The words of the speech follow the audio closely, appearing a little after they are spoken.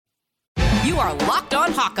You are Locked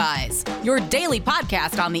On Hawkeyes, your daily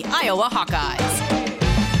podcast on the Iowa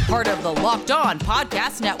Hawkeyes. Part of the Locked On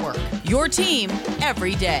Podcast Network, your team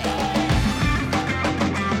every day.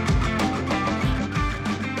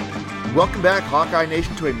 Welcome back, Hawkeye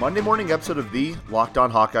Nation, to a Monday morning episode of the Locked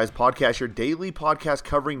On Hawkeyes podcast, your daily podcast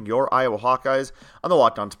covering your Iowa Hawkeyes on the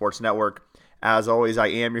Locked On Sports Network. As always, I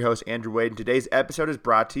am your host, Andrew Wade, and today's episode is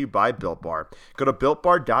brought to you by Built Bar. Go to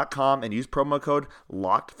BuiltBar.com and use promo code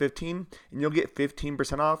LOCKED15, and you'll get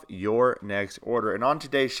 15% off your next order. And on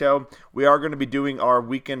today's show, we are going to be doing our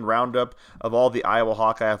weekend roundup of all the Iowa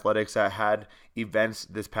Hawkeye athletics that had events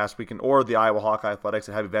this past weekend, or the Iowa Hawkeye athletics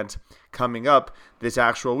that have events coming up this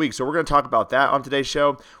actual week. So we're going to talk about that on today's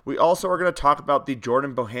show. We also are going to talk about the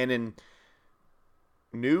Jordan Bohannon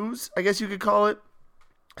news, I guess you could call it.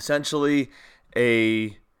 Essentially,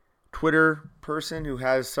 a Twitter person who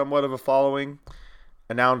has somewhat of a following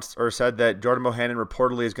announced or said that Jordan Bohannon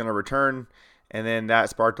reportedly is going to return, and then that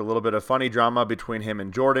sparked a little bit of funny drama between him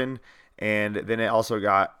and Jordan, and then it also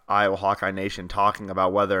got Iowa Hawkeye Nation talking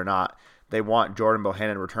about whether or not they want Jordan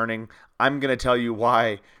Bohannon returning. I'm going to tell you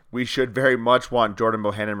why we should very much want Jordan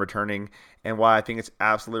Bohannon returning, and why I think it's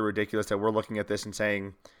absolutely ridiculous that we're looking at this and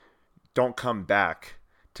saying, don't come back.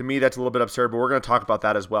 To me, that's a little bit absurd, but we're going to talk about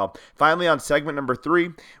that as well. Finally, on segment number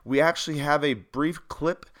 3, we actually have a brief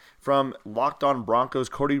clip from Locked On Broncos.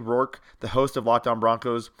 Cody Rourke, the host of Locked On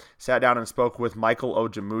Broncos, sat down and spoke with Michael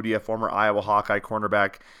Ojemudia, a former Iowa Hawkeye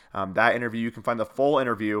cornerback. That interview, you can find the full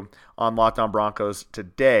interview on Locked On Broncos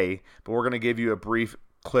today, but we're going to give you a brief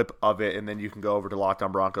clip of it, and then you can go over to Locked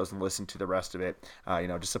On Broncos and listen to the rest of it.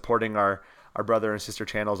 Just supporting our brother and sister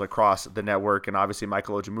channels across the network, and obviously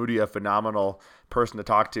Michael Ojemudia, a phenomenal person to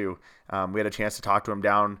talk to. We had a chance to talk to him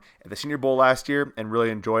down at the Senior Bowl last year and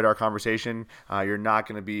really enjoyed our conversation. You're not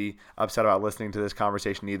going to be upset about listening to this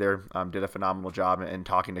conversation either. Did a phenomenal job in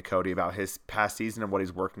talking to Cody about his past season and what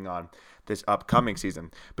he's working on this upcoming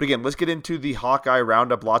season. But again, let's get into the Hawkeye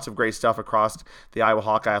Roundup. Lots of great stuff across the Iowa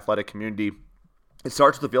Hawkeye athletic community. It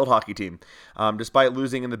starts with the field hockey team. Despite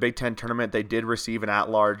losing in the Big Ten tournament, they did receive an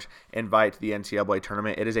at-large invite to the NCAA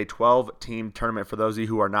tournament. It is a 12-team tournament for those of you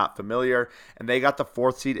who are not familiar, and they got the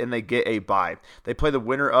 4th seed, and they get a bye. They play the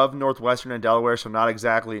winner of Northwestern and Delaware, so not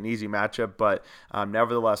exactly an easy matchup, but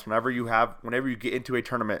nevertheless, whenever you get into a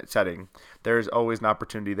tournament setting, there's always an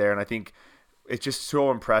opportunity there, and I think it's just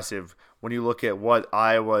so impressive when you look at what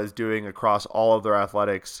Iowa is doing across all of their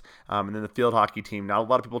athletics. And then the field hockey team, not a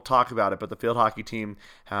lot of people talk about it, but the field hockey team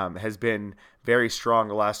has been very strong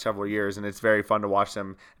the last several years, and it's very fun to watch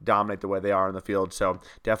them dominate the way they are in the field. So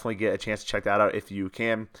definitely get a chance to check that out if you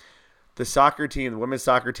can. The soccer team, the women's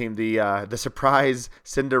soccer team, the surprise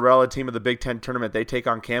Cinderella team of the Big Ten tournament, they take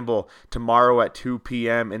on Campbell tomorrow at 2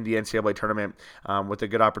 p.m. in the NCAA tournament with a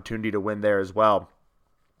good opportunity to win there as well.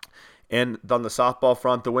 And on the softball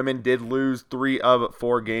front, the women did lose 3 of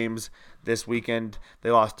 4 games this weekend.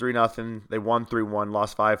 They lost 3-0. They won 3-1,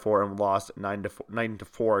 lost 5-4, and lost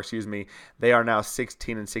 9-4. They are now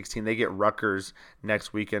 16-16. They get Rutgers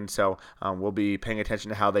next weekend, so we'll be paying attention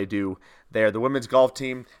to how they do there. The women's golf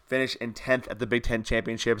team finished in 10th at the Big Ten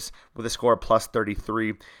Championships with a score of plus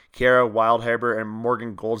 33. Kiara Wildhaber and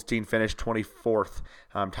Morgan Goldstein finished 24th,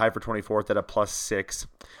 tied for 24th at a plus 6.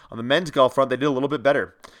 On the men's golf front, they did a little bit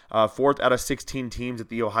better. 4th out of 16 teams at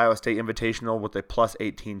the Ohio State Invitational with a plus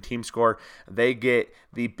 18 team score. They get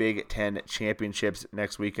the Big Ten Championships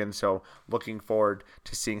next weekend, so looking forward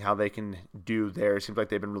to seeing how they can do there. It seems like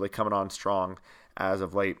they've been really coming on strong as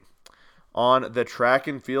of late. On the track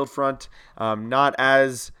and field front, not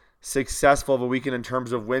as successful of a weekend in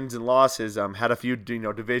terms of wins and losses. Had a few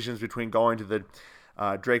divisions between going to the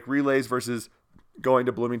Drake Relays versus going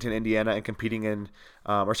to Bloomington, Indiana, and competing in,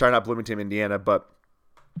 not Bloomington, Indiana, but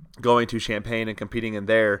going to Champaign and competing in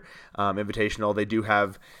their invitational. They do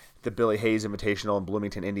have the Billy Hayes Invitational in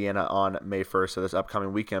Bloomington, Indiana on May 1st, so this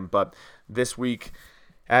upcoming weekend. But this week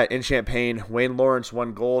in Champaign, Wayne Lawrence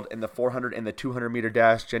won gold in the 400 and the 200-meter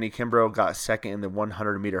dash. Jenny Kimbrough got second in the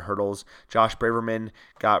 100-meter hurdles. Josh Braverman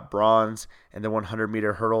got bronze in the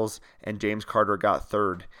 100-meter hurdles, and James Carter got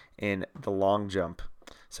third in the long jump.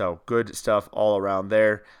 So good stuff all around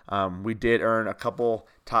there. We did earn a couple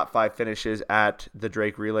top 5 finishes at the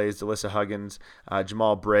Drake Relays. Alyssa Huggins,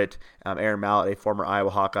 Jamal Britt, Aaron Mallett, a former Iowa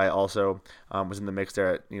Hawkeye, also was in the mix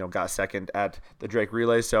there. Got second at the Drake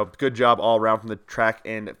Relays. So good job all around from the track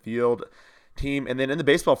and field team. And then in the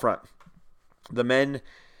baseball front, the men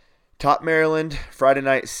Top Maryland, Friday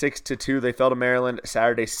night 6-2. They fell to Maryland.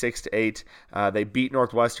 Saturday 6-8. They beat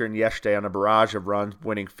Northwestern yesterday on a barrage of runs,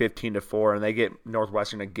 winning 15-4, and they get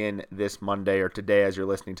Northwestern again this Monday or today as you're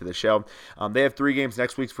listening to the show. They have 3 games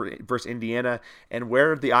next week versus Indiana, and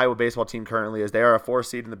where the Iowa baseball team currently is, they are a 4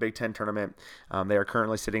 seed in the Big Ten tournament. They are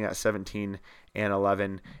currently sitting at 17-11,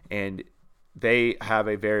 and they have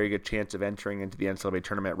a very good chance of entering into the NCAA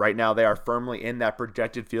tournament. Right now, they are firmly in that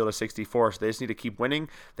projected field of 64, so they just need to keep winning.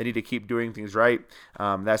 They need to keep doing things right.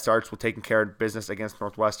 That starts with taking care of business against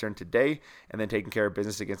Northwestern today and then taking care of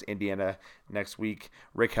business against Indiana next week.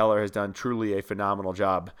 Rick Heller has done truly a phenomenal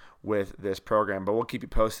job with this program, but we'll keep you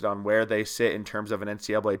posted on where they sit in terms of an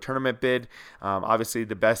NCAA tournament bid. Obviously,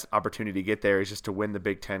 the best opportunity to get there is just to win the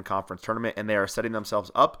Big Ten Conference tournament, and they are setting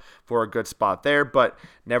themselves up for a good spot there, but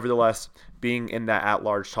nevertheless, being in that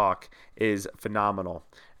at-large talk is phenomenal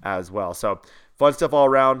as well. So fun stuff all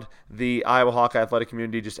around. The Iowa Hawkeye athletic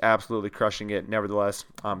community just absolutely crushing it nevertheless.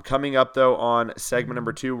 Coming up, though, on segment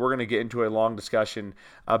number 2, we're going to get into a long discussion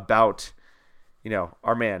about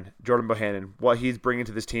our man, Jordan Bohannon, what he's bringing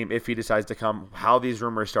to this team if he decides to come, how these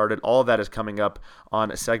rumors started. All of that is coming up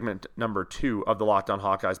on segment number 2 of the Locked On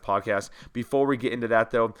Hawkeyes podcast. Before we get into that,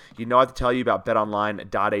 though, I have to tell you about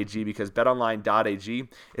betonline.ag because betonline.ag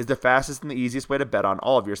is the fastest and the easiest way to bet on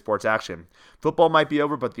all of your sports action. Football might be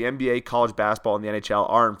over, but the NBA, college basketball, and the NHL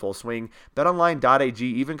are in full swing. Betonline.ag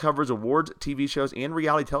even covers awards, TV shows, and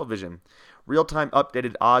reality television. Real-time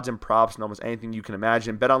updated odds and props and almost anything you can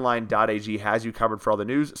imagine. BetOnline.ag has you covered for all the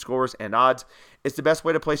news, scores, and odds. It's the best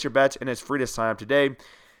way to place your bets, and it's free to sign up today.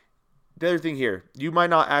 The other thing here, you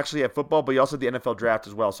might not actually have football, but you also have the NFL draft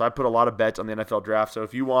as well. So I put a lot of bets on the NFL draft. So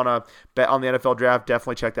if you want to bet on the NFL draft,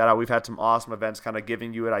 definitely check that out. We've had some awesome events kind of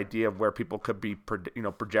giving you an idea of where people could be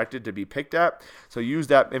projected to be picked at. So use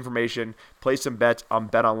that information, place some bets on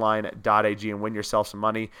betonline.ag and win yourself some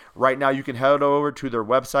money. Right now, you can head over to their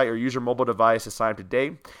website or use your mobile device to sign up today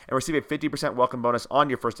and receive a 50% welcome bonus on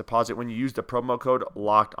your first deposit when you use the promo code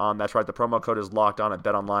LOCKEDON. That's right, the promo code is LOCKEDON at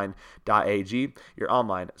betonline.ag, your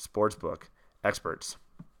online sportsbook experts.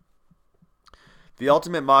 The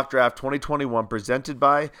Ultimate Mock Draft 2021 presented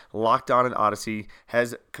by Locked On and Odyssey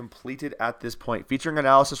has completed at this point, featuring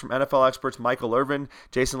analysis from NFL experts Michael Irvin,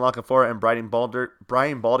 Jason LaCanfora, and Brian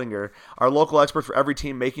Baldinger, our local experts for every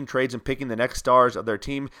team making trades and picking the next stars of their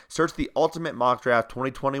team. Search the Ultimate Mock Draft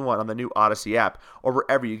 2021 on the new Odyssey app or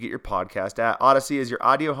wherever you get your podcast at. Odyssey is your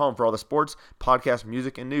audio home for all the sports, podcasts,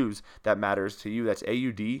 music, and news that matters to you. That's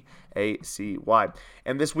AUDACY.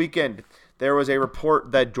 And this weekend, there was a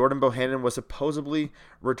report that Jordan Bohannon was supposedly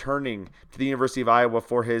returning to the University of Iowa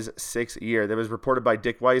for his 6th year. That was reported by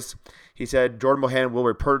Dick Weiss. He said Jordan Bohannon will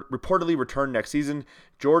reportedly return next season.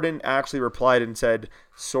 Jordan actually replied and said,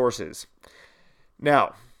 sources.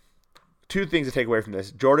 Now, 2 things to take away from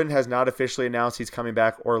this. Jordan has not officially announced he's coming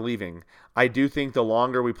back or leaving. I do think the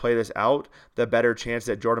longer we play this out, the better chance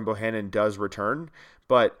that Jordan Bohannon does return.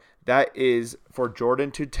 But that is for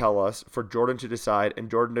Jordan to tell us, for Jordan to decide,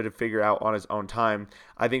 and Jordan to figure out on his own time.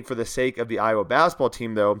 I think for the sake of the Iowa basketball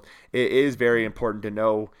team, though, it is very important to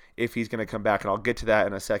know if he's going to come back, and I'll get to that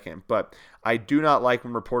in a second. But I do not like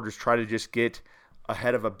when reporters try to just get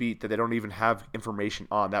ahead of a beat that they don't even have information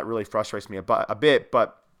on. That really frustrates me a bit,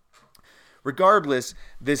 but regardless,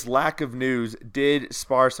 this lack of news did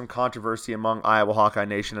spark some controversy among Iowa Hawkeye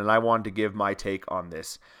Nation, and I wanted to give my take on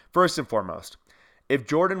this. First and foremost, if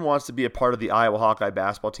Jordan wants to be a part of the Iowa Hawkeye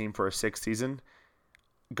basketball team for a 6th season,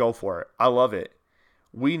 go for it. I love it.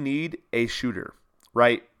 We need a shooter,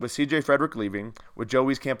 right? With CJ Frederick leaving, with Joe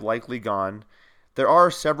Wieskamp likely gone, there are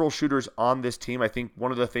several shooters on this team. I think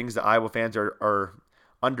one of the things that Iowa fans are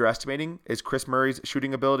underestimating is Chris Murray's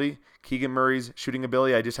shooting ability, Keegan Murray's shooting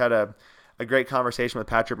ability. I just had a great conversation with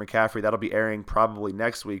Patrick McCaffrey. That'll be airing probably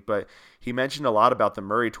next week, but he mentioned a lot about the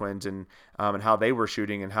Murray twins and how they were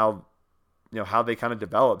shooting and how they kind of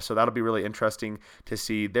developed. So that'll be really interesting to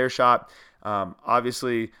see their shot.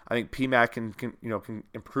 Obviously, I think PMAC can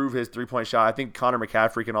improve his 3-point shot. I think Connor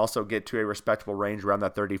McCaffrey can also get to a respectable range around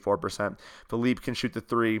that 34%. Philippe can shoot the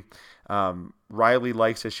 3. Riley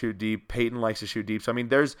likes to shoot deep. Peyton likes to shoot deep. So, I mean,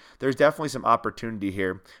 there's definitely some opportunity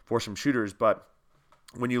here for some shooters. But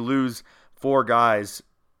when you lose 4 guys,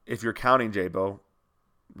 if you're counting J-Bo,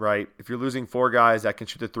 right? If you're losing 4 guys that can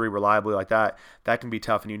shoot the 3 reliably like that, that can be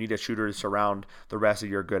tough, and you need a shooter to surround the rest of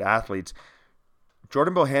your good athletes.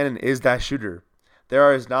 Jordan Bohannon is that shooter.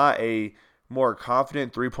 There is not a more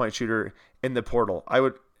confident 3-point shooter in the portal.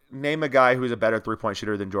 name a guy who's a better three-point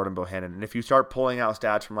shooter than Jordan Bohannon. And if you start pulling out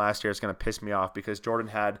stats from last year, it's going to piss me off because Jordan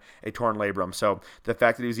had a torn labrum. So the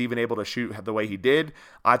fact that he was even able to shoot the way he did,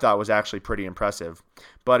 I thought was actually pretty impressive.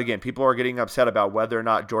 But again, people are getting upset about whether or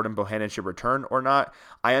not Jordan Bohannon should return or not.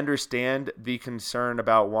 I understand the concern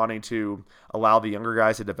about wanting to allow the younger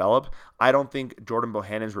guys to develop. I don't think Jordan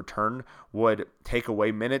Bohannon's return would take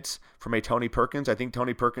away minutes from a Tony Perkins. I think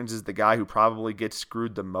Tony Perkins is the guy who probably gets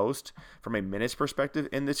screwed the most from a minutes perspective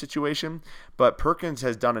in this situation, but Perkins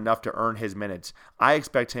has done enough to earn his minutes. I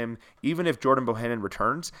expect him, even if Jordan Bohannon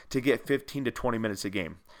returns, to get 15 to 20 minutes a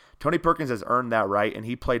game. Tony Perkins has earned that right, and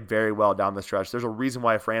he played very well down the stretch. There's a reason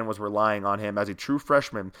why Fran was relying on him as a true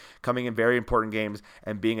freshman, coming in very important games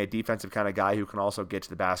and being a defensive kind of guy who can also get to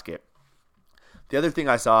the basket. The other thing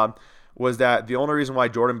I saw was that the only reason why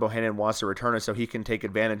Jordan Bohannon wants to return is so he can take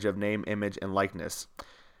advantage of name, image, and likeness,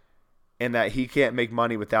 and that he can't make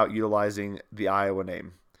money without utilizing the Iowa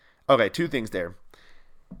name. Okay, two things there.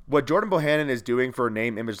 What Jordan Bohannon is doing for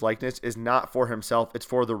name, image, likeness is not for himself. It's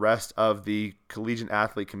for the rest of the collegiate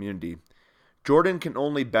athlete community. Jordan can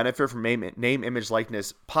only benefit from name, image,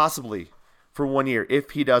 likeness possibly for 1 year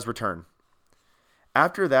if he does return.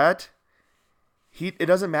 After that, it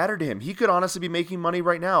doesn't matter to him. He could honestly be making money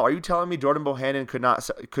right now. Are you telling me Jordan Bohannon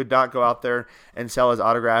could not go out there and sell his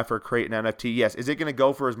autograph or create an NFT? Yes. Is it going to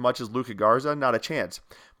go for as much as Luka Garza? Not a chance.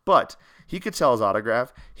 But he could sell his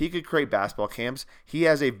autograph. He could create basketball camps. He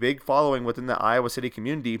has a big following within the Iowa City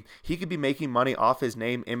community. He could be making money off his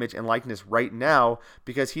name, image, and likeness right now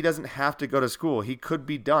because he doesn't have to go to school. He could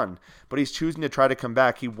be done, but he's choosing to try to come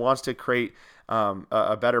back. He wants to create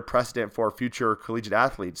a better precedent for future collegiate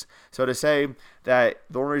athletes. So to say that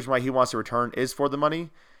the only reason why he wants to return is for the money,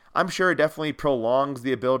 I'm sure it definitely prolongs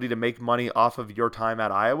the ability to make money off of your time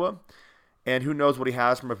at Iowa. And who knows what he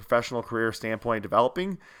has from a professional career standpoint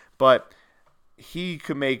developing, but he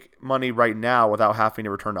could make money right now without having to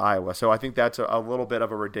return to Iowa. So I think that's a little bit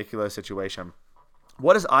of a ridiculous situation.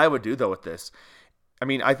 What does Iowa do, though, with this? I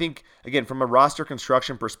mean, I think, again, from a roster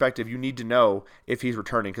construction perspective, you need to know if he's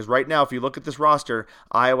returning. Because right now, if you look at this roster,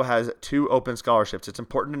 Iowa has 2 open scholarships. It's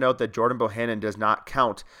important to note that Jordan Bohannon does not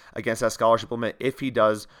count against that scholarship limit if he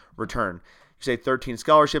does return. You say 13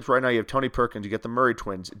 scholarships. Right now you have Tony Perkins. You get the Murray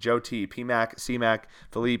twins, Joe T, P-Mac, C-Mac,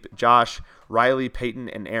 Philippe, Josh, Riley, Peyton,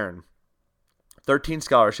 and Aaron. 13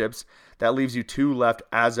 scholarships. That leaves you 2 left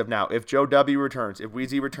as of now. If Joe W returns, if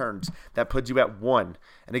Weezy returns, that puts you at 1.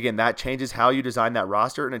 And again, that changes how you design that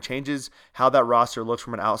roster, and it changes how that roster looks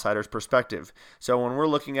from an outsider's perspective. So when we're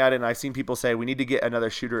looking at it, and I've seen people say we need to get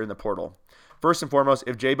another shooter in the portal. First and foremost,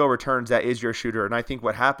 if J-Bo returns, that is your shooter. And I think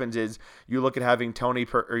what happens is you look at having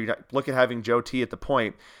you look at having Joe T at the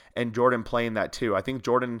point and Jordan playing that too. I think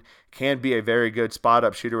Jordan can be a very good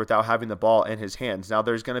spot-up shooter without having the ball in his hands. Now,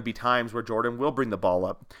 there's going to be times where Jordan will bring the ball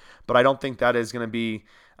up, but I don't think that is going to be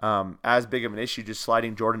as big of an issue just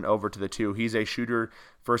sliding Jordan over to the 2. He's a shooter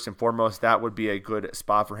first and foremost. That would be a good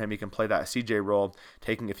spot for him. He can play that CJ role,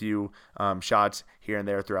 taking a few shots here and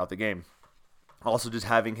there throughout the game. Also, just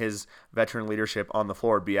having his veteran leadership on the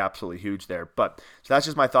floor would be absolutely huge there. But so that's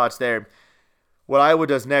just my thoughts there. What Iowa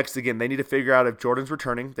does next, again, they need to figure out if Jordan's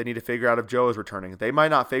returning. They need to figure out if Joe is returning. They might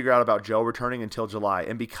not figure out about Joe returning until July.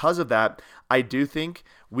 And because of that, I do think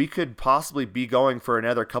we could possibly be going for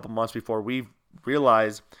another couple months before we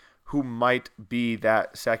realize who might be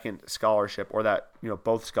that second scholarship or that,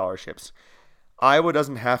 both scholarships. Iowa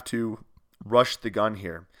doesn't have to rush the gun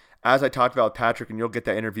here. As I talked about with Patrick, and you'll get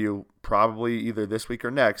that interview probably either this week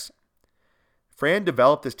or next, Fran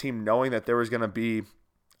developed this team knowing that there was going to be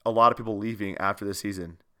a lot of people leaving after the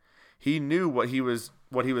season. He knew what he was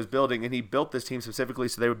building, and he built this team specifically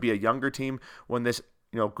so they would be a younger team when this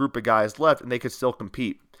group of guys left, and they could still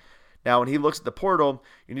compete. Now, when he looks at the portal,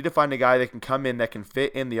 you need to find a guy that can come in that can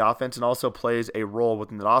fit in the offense and also plays a role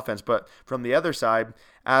within the offense. But from the other side,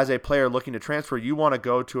 as a player looking to transfer, you want to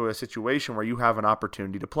go to a situation where you have an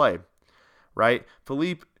opportunity to play, right?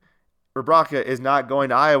 Philippe Rebraca is not going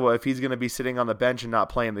to Iowa if he's going to be sitting on the bench and not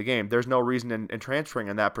playing the game. There's no reason in transferring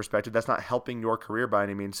in that perspective. That's not helping your career by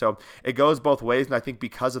any means. So it goes both ways, and I think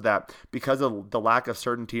because of that, because of the lack of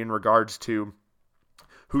certainty in regards to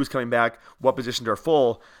who's coming back, what positions are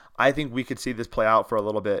full, I think we could see this play out for a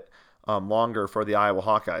little bit longer for the Iowa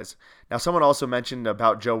Hawkeyes. Now, someone also mentioned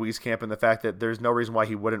about Joe Wieskamp and the fact that there's no reason why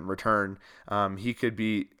he wouldn't return. He could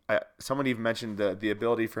be someone even mentioned the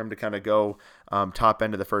ability for him to kind of go top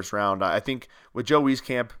end of the first round. I think with Joe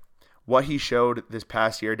Wieskamp, what he showed this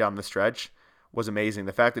past year down the stretch was amazing.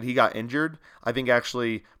 The fact that he got injured, I think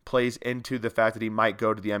actually plays into the fact that he might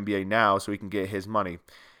go to the NBA now so he can get his money.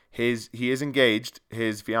 He is engaged.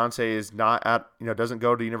 His fiance is not doesn't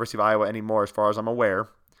go to the University of Iowa anymore, as far as I'm aware.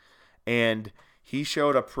 and he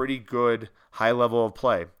showed a pretty good high level of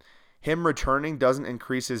play. Him returning doesn't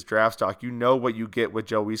increase his draft stock. You know what you get with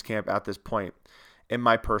Joe Wieskamp at this point, in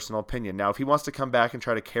my personal opinion. Now, if he wants to come back and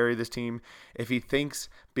try to carry this team, if he thinks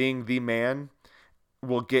being the man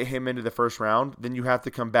will get him into the first round, then you have to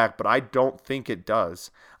come back. But I don't think it does.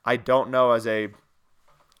 I don't know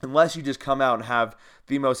unless you just come out and have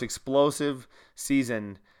the most explosive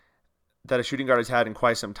season that a shooting guard has had in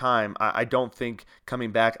quite some time, I don't think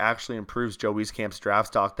coming back actually improves Joe Wieskamp's draft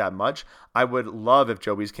stock that much. I would love if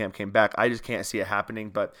Joe Wieskamp came back. I just can't see it happening.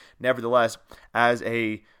 But nevertheless, as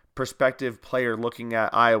a prospective player looking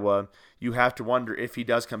at Iowa, you have to wonder if he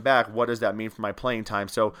does come back, what does that mean for my playing time?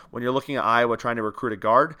 So when you're looking at Iowa trying to recruit a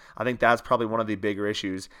guard, I think that's probably one of the bigger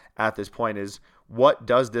issues at this point is what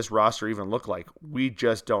does this roster even look like? We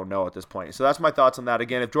just don't know at this point. So that's my thoughts on that.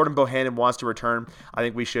 Again, if Jordan Bohannon wants to return, I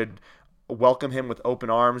think we should welcome him with open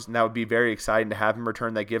arms, and that would be very exciting to have him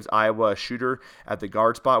return. That gives Iowa a shooter at the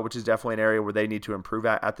guard spot, which is definitely an area where they need to improve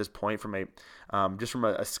at this point from a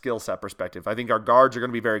skill set perspective. I think our guards are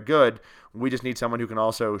going to be very good. We just need someone who can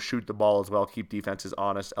also shoot the ball as well, keep defenses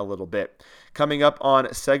honest a little bit. Coming up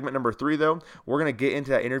on segment number 3, though, we're going to get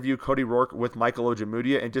into that interview, Cody Roark with Michael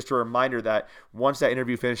Ojemudia, and just a reminder that once that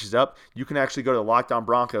interview finishes up, you can actually go to the Locked On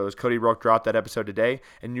Broncos. Cody Roark dropped that episode today,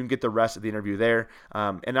 and you can get the rest of the interview there.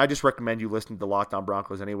 And I just recommend you listen to the Locked On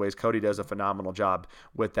Broncos anyways. Cody does a phenomenal job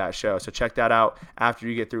with that show. So check that out after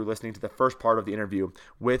you get through listening to the first part of the interview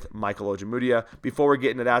with Michael Ojemudia. Before we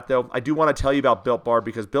get into that, though, I do want to tell you about Built Bar,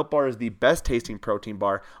 because Built Bar is the best tasting protein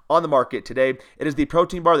bar on the market today. It is the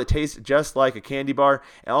protein bar that tastes just like a candy bar,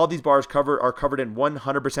 and all these bars are covered in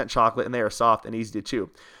 100% chocolate, and they are soft and easy to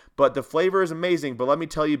chew. But the flavor is amazing, but let me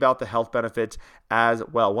tell you about the health benefits as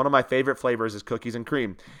well. One of my favorite flavors is cookies and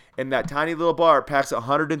cream. And that tiny little bar packs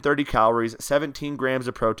 130 calories, 17 grams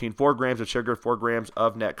of protein, 4 grams of sugar, 4 grams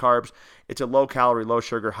of net carbs. It's a low-calorie,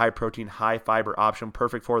 low-sugar, high-protein, high-fiber option,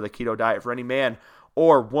 perfect for the keto diet for any man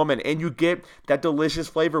or woman. And you get that delicious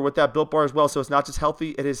flavor with that Built Bar as well. So it's not just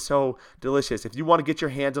healthy, it is so delicious. If you want to get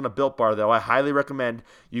your hands on a Built Bar, though, I highly recommend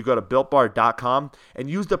you go to BuiltBar.com and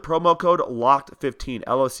use the promo code LOCKED15,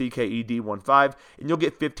 LOCKED15, and you'll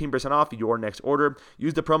get 15% off your next order.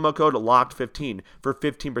 Use the promo code LOCKED15 for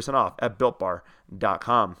 15% off at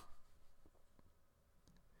BuiltBar.com.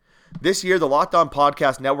 This year, the Locked On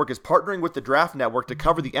Podcast Network is partnering with the Draft Network to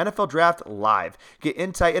cover the NFL Draft live. Get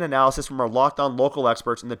insight and analysis from our Locked On local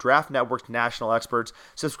experts and the Draft Network's national experts.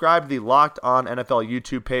 Subscribe to the Locked On NFL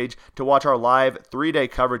YouTube page to watch our live 3-day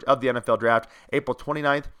coverage of the NFL Draft, April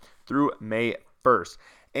 29th through May 1st.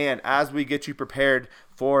 And as we get you prepared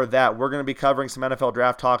for that, we're going to be covering some NFL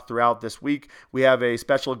Draft talk throughout this week. We have a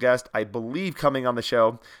special guest, I believe, coming on the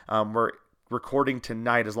show. We're recording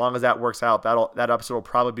tonight. As long as that works out, that episode will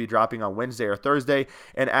probably be dropping on Wednesday or Thursday.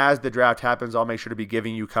 And as the draft happens, I'll make sure to be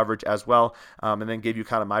giving you coverage as well, and then give you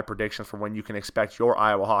kind of my predictions for when you can expect your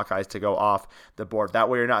Iowa Hawkeyes to go off the board. That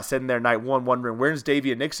way you're not sitting there night one wondering, where's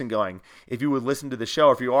Davian Nixon going? If you would listen to the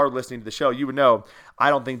show, if you are listening to the show, you would know I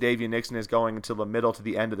don't think Davian Nixon is going until the middle to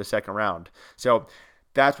the end of the second round. So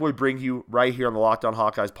that's what we bring you right here on the Locked On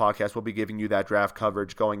Hawkeyes podcast. We'll be giving you that draft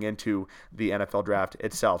coverage going into the NFL draft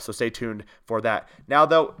itself. So stay tuned for that. Now,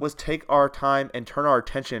 though, let's take our time and turn our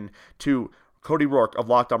attention to Cody Roark of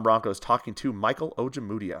Locked On Broncos talking to Michael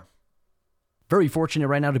Ojemudia. Very fortunate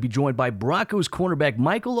right now to be joined by Broncos cornerback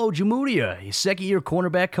Michael Ojemudia, his second-year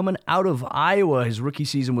cornerback coming out of Iowa. His rookie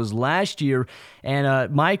season was last year.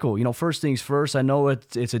 And Michael, first things first, I know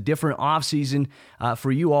it's a different offseason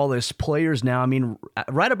for you all as players now. I mean,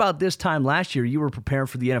 right about this time last year, you were preparing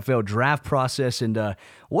for the NFL draft process. And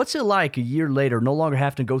what's it like a year later, no longer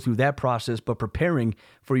having to go through that process, but preparing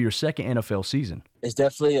for your second NFL season? It's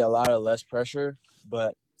definitely a lot of less pressure,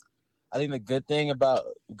 but I think the good thing about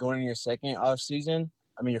going in your second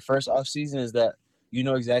your first off season is that you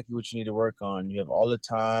know exactly what you need to work on. You have all the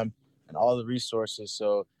time and all the resources.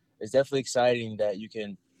 So it's definitely exciting that you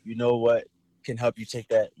know what can help you take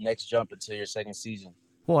that next jump into your second season.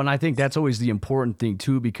 Well, and I think that's always the important thing,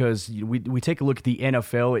 too, because we take a look at the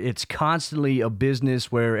NFL. It's constantly a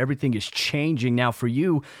business where everything is changing. Now, for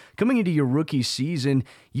you, coming into your rookie season,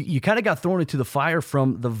 you kind of got thrown into the fire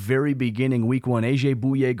from the very beginning. Week 1, A.J.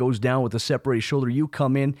 Bouye goes down with a separated shoulder. You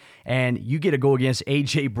come in, and you get to go against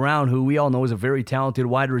A.J. Brown, who we all know is a very talented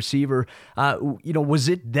wide receiver. Was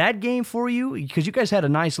it that game for you? Because you guys had a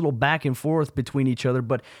nice little back and forth between each other.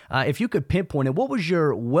 But if you could pinpoint it, what was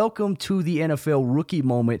your welcome to the NFL rookie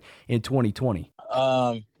moment in 2020?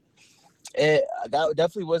 That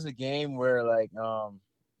definitely was a game where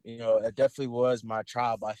it definitely was my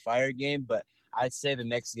trial by fire game, but I'd say the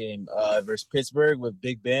next game versus Pittsburgh with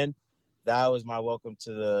Big Ben, that was my welcome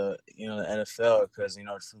to the NFL, because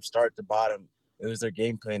from start to bottom, it was their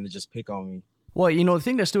game plan to just pick on me. Well, the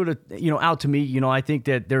thing that stood, out to me, I think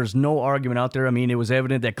that there's no argument out there. I mean, it was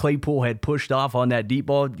evident that Claypool had pushed off on that deep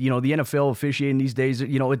ball. The NFL officiating these days,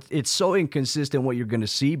 it's so inconsistent what you're going to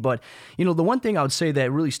see. But, the one thing I would say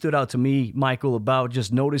that really stood out to me, Michael, about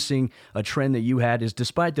just noticing a trend that you had is,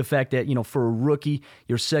 despite the fact that, for a rookie,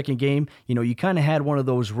 your second game, you kind of had one of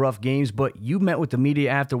those rough games, but you met with the media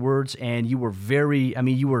afterwards and you were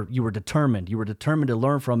you were determined. You were determined to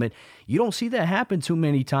learn from it. You don't see that happen too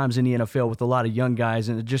many times in the NFL with a lot of young guys,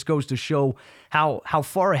 and it just goes to show how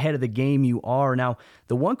far ahead of the game you are. Now,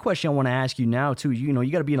 the one question I want to ask you now, too,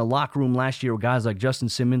 you got to be in a locker room last year with guys like Justin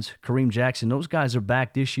Simmons, Kareem Jackson. Those guys are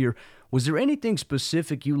back this year. Was there anything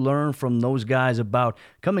specific you learned from those guys about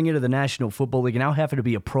coming into the National Football League and now having to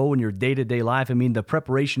be a pro in your day-to-day life? I mean, the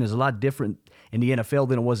preparation is a lot different in the NFL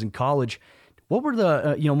than it was in college. What were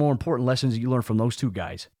the more important lessons that you learned from those two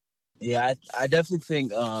guys? Yeah, I definitely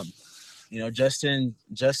think Justin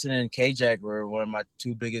and K-Jack were one of my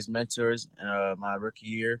two biggest mentors my rookie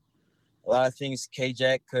year. A lot of things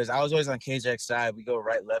K-Jack, because I was always on K-Jack's side. We go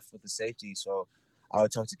right, left with the safety, so I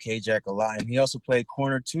would talk to K-Jack a lot. And he also played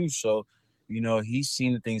corner too, so, he's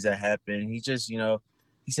seen the things that happen. He just,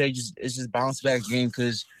 he said it's just bounce back game,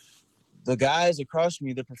 because the guys across from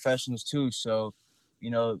me, they're professionals too. So,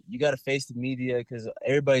 you got to face the media, because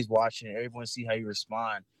everybody's watching. Everyone see how you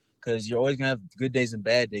respond, because you're always going to have good days and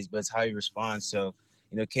bad days, but it's how you respond. So,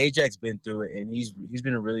 K-Jack's been through it, and he's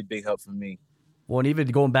been a really big help for me. Well, and even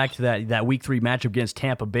going back to that Week 3 matchup against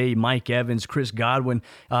Tampa Bay, Mike Evans, Chris Godwin,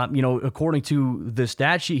 according to the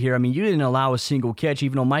stat sheet here, I mean, you didn't allow a single catch,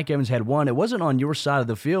 even though Mike Evans had one. It wasn't on your side of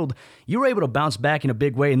the field. You were able to bounce back in a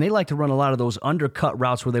big way, and they like to run a lot of those undercut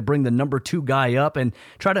routes where they bring the number 2 guy up and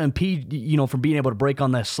try to impede, from being able to break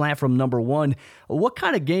on the slant from number 1. What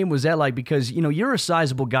kind of game was that like? Because, you're a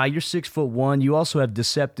sizable guy. You're 6'1". You also have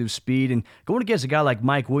deceptive speed. And going against a guy like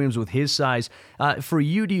Mike Williams with his size, for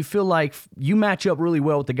you, do you feel like you match up really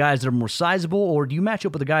well with the guys that are more sizable, or do you match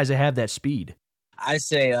up with the guys that have that speed? I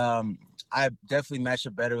say I definitely match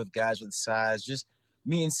up better with guys with size. Just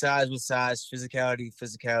me and size with size, physicality.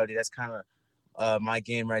 That's kind of my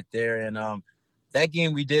game right there. And that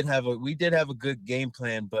game we did have a good game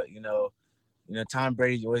plan, but Tom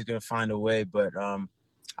Brady's always going to find a way. But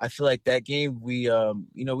I feel like that game we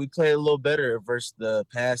played a little better versus the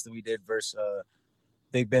pass than we did versus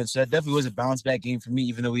Big Ben. So that definitely was a bounce back game for me,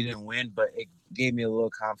 even though we didn't win, but it gave me a little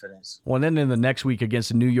confidence. Well, and then in the next week against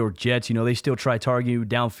the New York Jets, they still try targeting you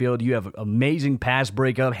downfield. You have amazing pass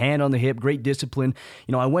breakup, hand on the hip, great discipline.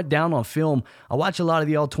 I went down on film. I watched a lot of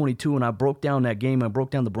the All-22, and I broke down that game. I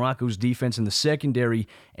broke down the Broncos defense in the secondary,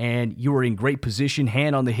 and you were in great position,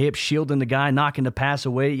 hand on the hip, shielding the guy, knocking the pass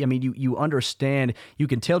away. I mean, you understand. You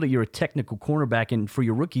can tell that you're a technical cornerback, and for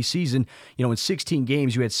your rookie season, in 16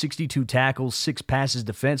 games, you had 62 tackles, 6 passes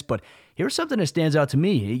defense, but here's something that stands out to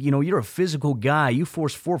me. You're a physical guy. You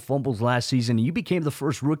forced 4 fumbles last season, and you became the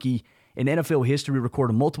first rookie in NFL history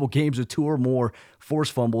recorded multiple games with 2 or more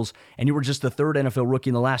forced fumbles, and you were just the 3rd NFL rookie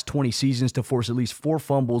in the last 20 seasons to force at least 4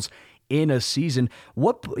 fumbles in a season.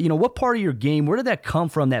 What part of your game, where did that come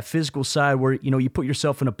from, that physical side where, you put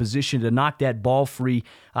yourself in a position to knock that ball free?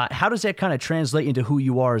 How does that kind of translate into who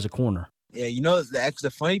you are as a corner? Yeah,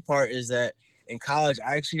 the funny part is that in college,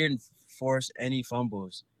 I actually didn't force any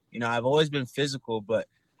fumbles. I've always been physical, but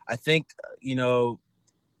I think,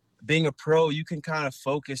 being a pro, you can kind of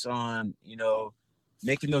focus on,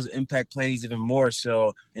 making those impact plays even more.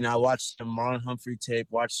 So, I watched some Marlon Humphrey tape,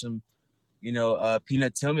 watched some,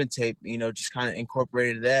 Peanut Tillman tape, just kind of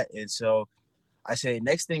incorporated that. And so I say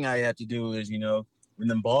next thing I have to do is, when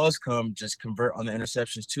the balls come, just convert on the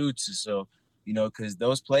interceptions too. So, because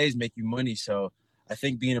those plays make you money. So I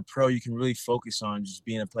think being a pro, you can really focus on just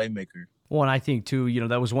being a playmaker. Well, and I think, too,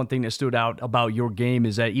 that was one thing that stood out about your game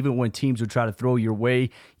is that even when teams would try to throw your way,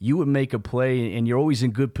 you would make a play, and you're always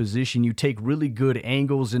in good position. You take really good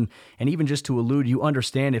angles, and even just to allude, you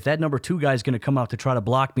understand if that number 2 guy is going to come out to try to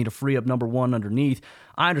block me to free up number 1 underneath,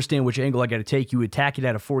 I understand which angle I got to take. You attack it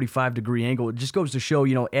at a 45-degree angle. It just goes to show,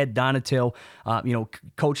 Ed Donatel,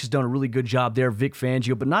 coach has done a really good job there, Vic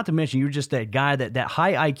Fangio, but not to mention you're just that guy, that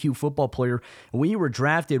high IQ football player. And when you were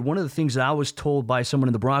drafted, one of the things that I was told by someone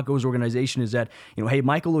in the Broncos organization is that, hey,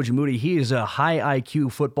 Michael Ojemudia, he is a high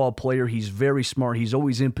IQ football player. He's very smart. He's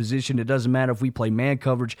always in position. It doesn't matter if we play man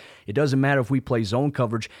coverage. It doesn't matter if we play zone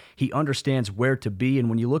coverage. He understands where to be. And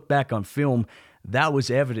when you look back on film, that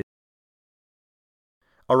was evident.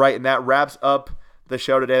 All right, and that wraps up the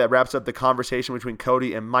show today. That wraps up the conversation between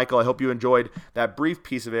Cody and Michael. I hope you enjoyed that brief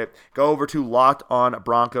piece of it. Go over to Locked On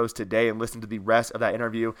Broncos today and listen to the rest of that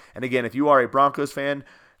interview. And again, if you are a Broncos fan,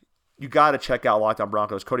 you got to check out Locked On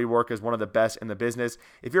Broncos. Cody Work is one of the best in the business.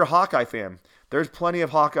 If you're a Hawkeye fan, there's plenty of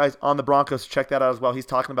Hawkeyes on the Broncos. Check that out as well. He's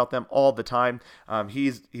talking about them all the time.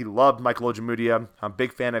 He loved Michael Ojemudia. I'm a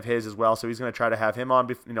big fan of his as well, so he's going to try to have him on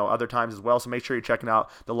other times as well. So make sure you're checking out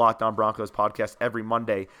the Locked On Broncos podcast every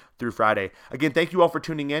Monday through Friday. Again, thank you all for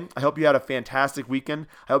tuning in. I hope you had a fantastic weekend.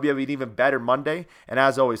 I hope you have an even better Monday. And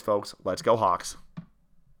as always, folks, let's go Hawks.